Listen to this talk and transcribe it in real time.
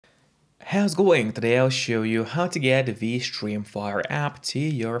How's it going? Today I'll show you how to get the Streamfire app to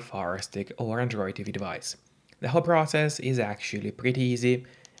your Firestick or Android TV device. The whole process is actually pretty easy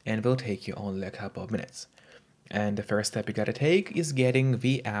and will take you only a couple of minutes. And the first step you gotta take is getting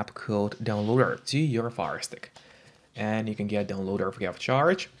the app called Downloader to your Firestick. And you can get Downloader free of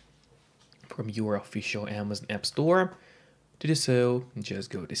charge from your official Amazon App Store. To do so, just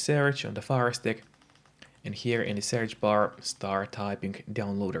go to search on the Firestick, and here in the search bar, start typing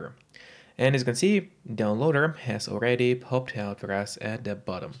Downloader. And as you can see, Downloader has already popped out for us at the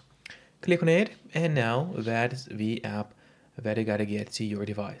bottom. Click on it, and now that's the app that you gotta get to your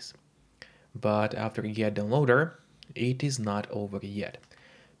device. But after you get Downloader, it is not over yet,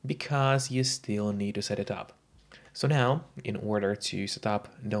 because you still need to set it up. So now, in order to set up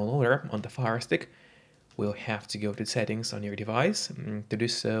Downloader on the Firestick, we'll have to go to settings on your device. To do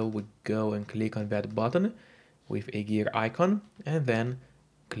so, we go and click on that button with a gear icon, and then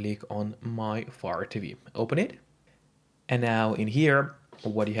click on My Fire TV. Open it. And now in here,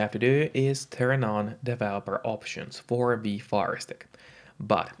 what you have to do is turn on developer options for the Firestick.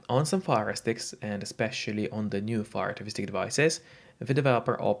 But on some Firesticks, and especially on the new Fire TV Stick devices, the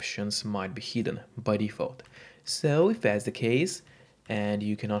developer options might be hidden by default. So if that's the case, and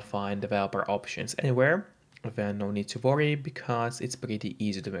you cannot find developer options anywhere, then no need to worry, because it's pretty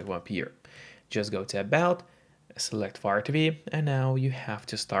easy to make one appear. Just go to About, select Fire TV, and now you have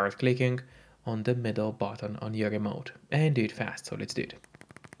to start clicking on the middle button on your remote, and do it fast. So let's do it.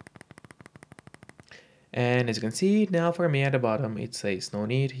 And as you can see, now for me at the bottom it says no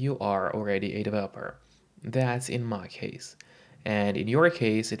need, you are already a developer. That's in my case. And in your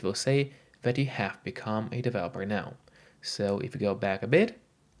case it will say that you have become a developer now. So if you go back a bit,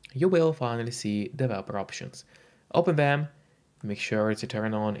 you will finally see developer options. Open them, make sure to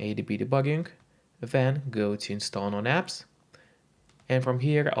turn on ADB debugging, then go to install on apps, and from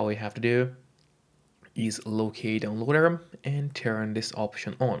here all you have to do is locate Downloader and turn this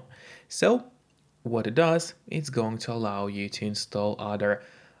option on. So what it does, it's going to allow you to install other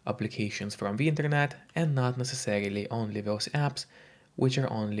applications from the internet, and not necessarily only those apps which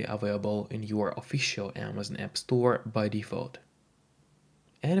are only available in your official Amazon App Store by default.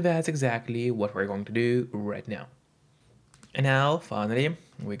 And that's exactly what we're going to do right now. And now, finally,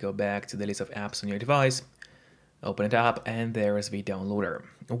 we go back to the list of apps on your device, open it up, and there is the Downloader,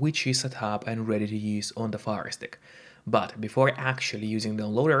 which is set up and ready to use on the Firestick. But before actually using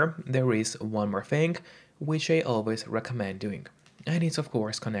Downloader, there is one more thing which I always recommend doing, and it's of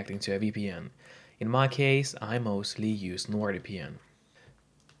course connecting to a VPN. In my case, I mostly use NordVPN.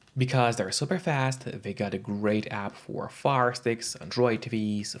 Because they're super fast, they got a great app for Fire Sticks, Android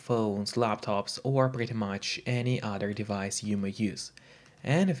TVs, phones, laptops, or pretty much any other device you may use.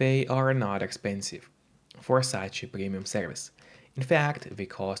 And they are not expensive for such a premium service. In fact, they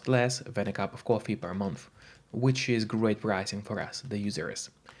cost less than a cup of coffee per month, which is great pricing for us, the users.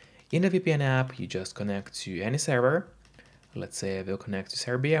 In the VPN app, you just connect to any server. Let's say I will connect to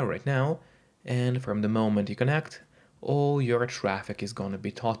Serbia right now, and from the moment you connect, all your traffic is gonna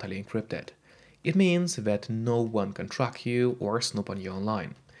be totally encrypted. It means that no one can track you or snoop on you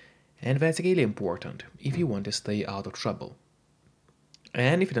online. And that's really important if you want to stay out of trouble.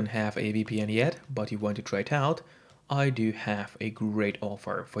 And if you don't have a VPN yet, but you want to try it out, I do have a great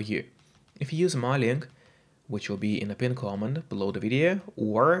offer for you. If you use my link, which will be in the pinned comment below the video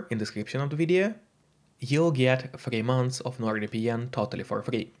or in the description of the video, you'll get 3 months of NordVPN totally for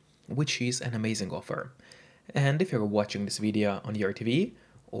free, which is an amazing offer. And if you're watching this video on your TV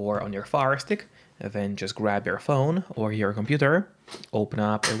or on your Fire Stick, then just grab your phone or your computer, open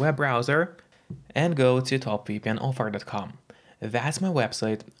up a web browser, and go to topvpnoffer.com. That's my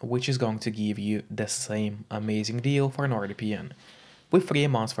website, which is going to give you the same amazing deal for NordVPN, with 3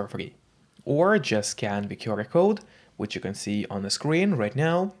 months for free. Or just scan the QR code, which you can see on the screen right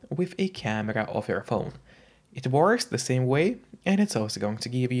now, with a camera of your phone. It works the same way, and it's also going to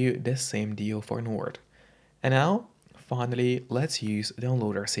give you the same deal for Nord. And now, finally, let's use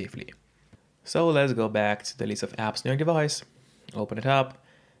Downloader safely. So let's go back to the list of apps on your device, open it up,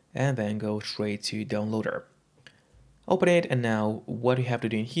 and then go straight to Downloader. Open it, and now what you have to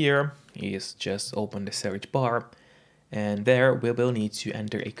do in here is just open the search bar, and there we will need to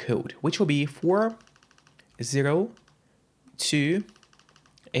enter a code, which will be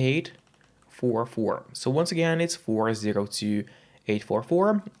 402844. So once again, it's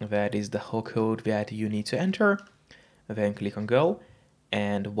 402844. That is the whole code that you need to enter. Then click on go,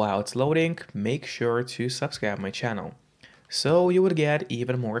 and while it's loading, make sure to subscribe my channel, so you would get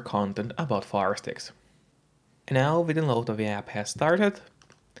even more content about Firesticks. And now the download of the app has started,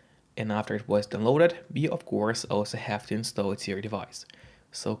 and after it was downloaded, you of course also have to install it to your device,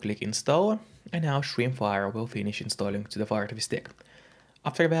 So click install, and now Streamfire will finish installing to the Firestick.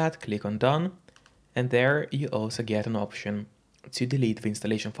 After that, click on done, and there you also get an option to delete the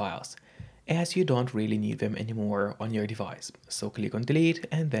installation files, as you don't really need them anymore on your device. So click on delete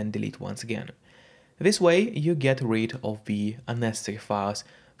and then delete once again. This way you get rid of the unnecessary files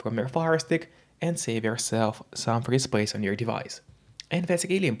from your Firestick and save yourself some free space on your device. And that's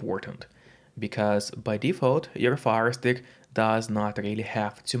really important, because by default your Firestick does not really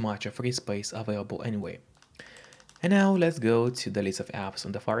have too much of free space available anyway. And now let's go to the list of apps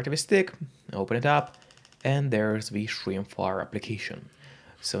on the Firestick, open it up, and there's the Streamfire application.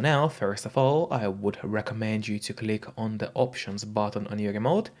 So now, first of all, I would recommend you to click on the options button on your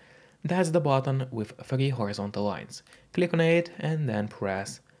remote. That's the button with 3 horizontal lines. Click on it and then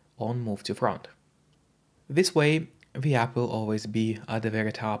press on move to front. This way, the app will always be at the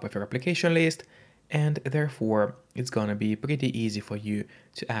very top of your application list, and therefore it's gonna be pretty easy for you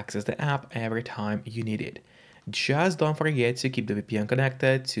to access the app every time you need it. Just don't forget to keep the VPN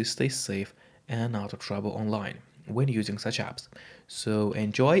connected to stay safe and out of trouble online when using such apps. So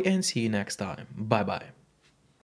enjoy and see you next time. Bye bye.